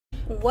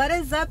What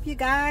is up, you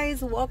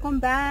guys?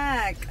 Welcome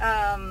back.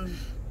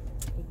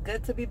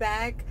 Good to be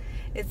back.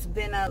 It's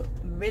been a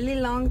really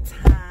long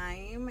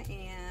time.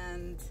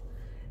 And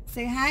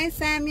say hi,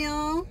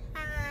 Samuel.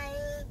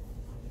 Hi.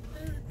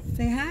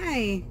 Say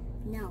hi.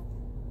 No.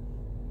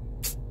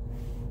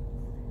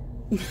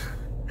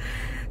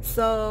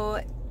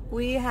 So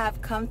we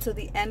have come to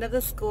the end of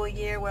the school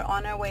year. We're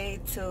on our way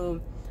to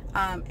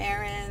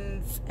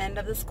Aaron's end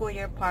of the school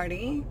year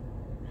party.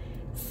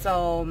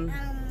 So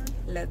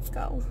let's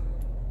go.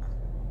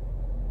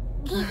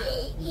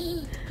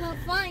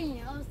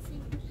 Fine.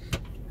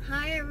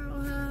 Hi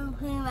everyone,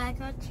 welcome back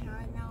to our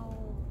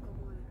channel.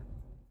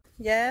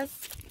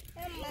 Yes?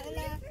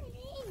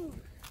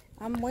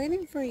 I'm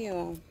waiting for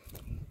you.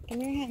 Give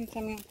me your hand,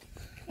 Samuel.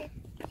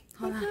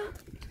 Hold on.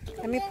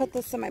 Let me put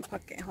this in my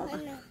pocket. Hold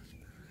on.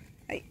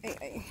 Okay,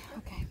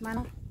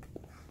 mano.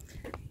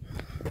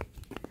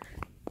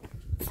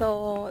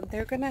 So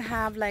they're gonna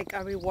have like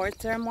a reward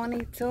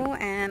ceremony too,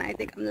 and I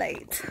think I'm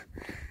late.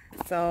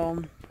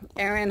 So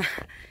Aaron,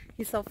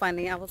 he's so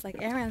funny. I was like,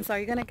 Aaron, so are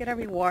you gonna get a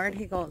reward?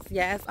 He goes,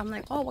 yes. I'm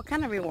like, oh, what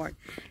kind of reward?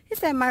 He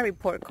said, my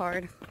report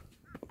card.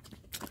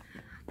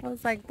 I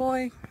was like,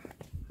 boy.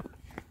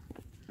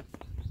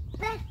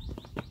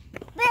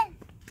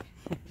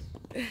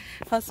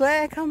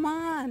 Josue, come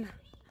on.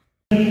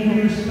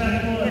 When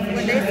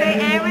they say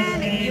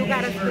Aaron, you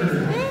gotta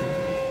scream.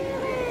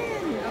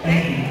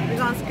 Okay? We're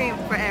gonna scream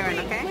for Aaron,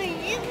 okay? Wait,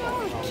 it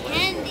smells like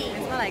candy. It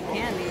smells like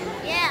candy.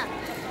 Yeah,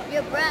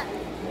 your breath.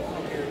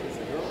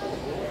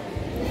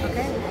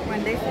 Okay?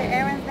 When they say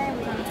Aaron's name,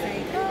 we're gonna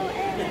say, go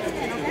Aaron,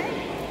 okay?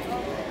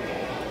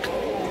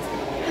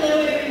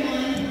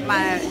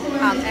 My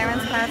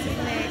Aaron's class is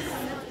next.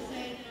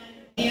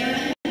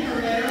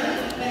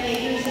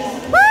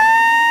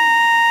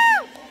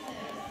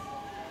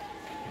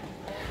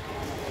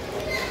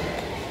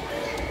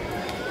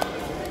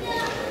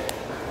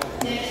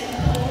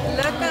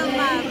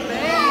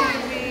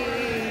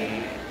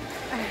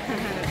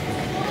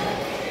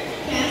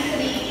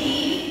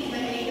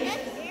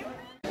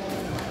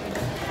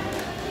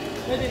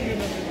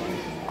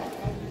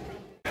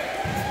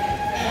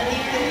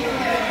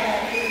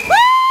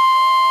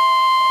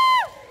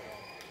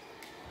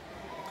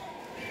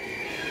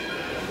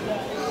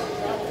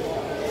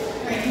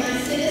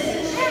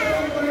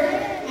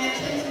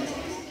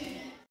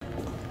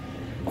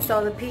 So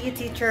the PE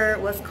teacher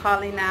was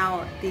calling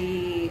out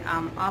the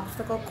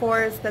obstacle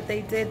course that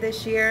they did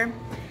this year,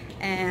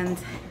 and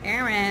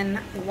Aaron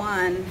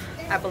won,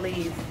 I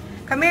believe.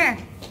 Come here.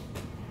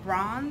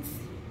 Bronze?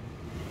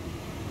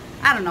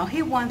 I don't know.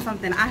 He won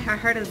something. I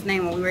heard his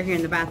name when we were here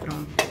in the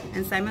bathroom,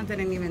 and Simon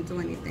didn't even do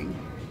anything.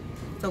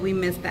 So we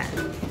missed that.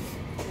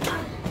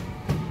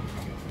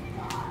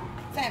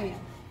 Samuel.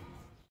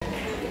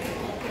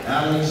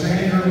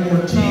 Alexander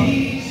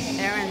Ortiz.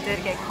 Aaron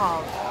did get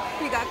called.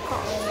 He got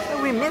called.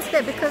 And we missed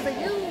it because of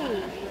you.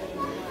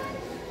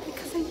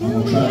 Because of I'm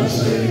going to try to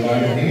say goodbye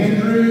to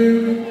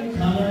Andrew.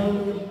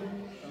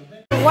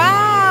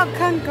 Wow,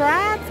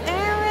 congrats,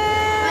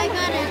 Aaron. I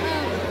got it.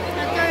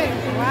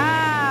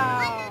 Wow.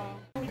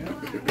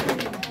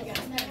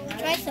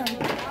 Try some.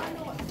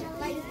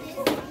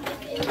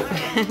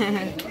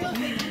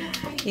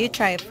 You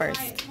try it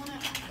first.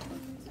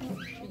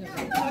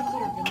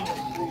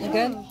 You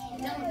good?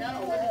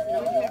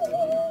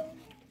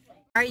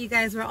 Alright, you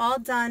guys, we're all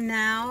done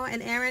now.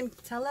 And Aaron,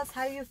 tell us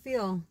how you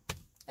feel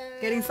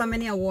getting so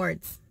many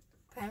awards.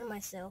 Proud of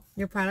myself.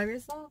 You're proud of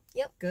yourself?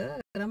 Yep.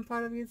 Good. I'm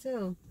proud of you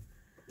too.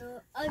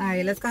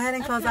 Alright, let's go ahead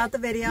and close out the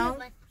video.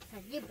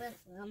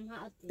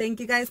 Thank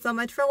you guys so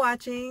much for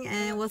watching,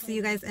 and we'll see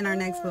you guys in our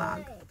next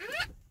vlog.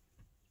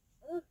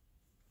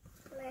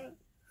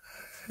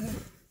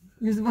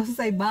 You're supposed to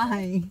say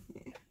bye.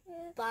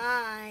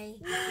 Bye.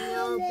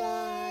 No,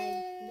 bye.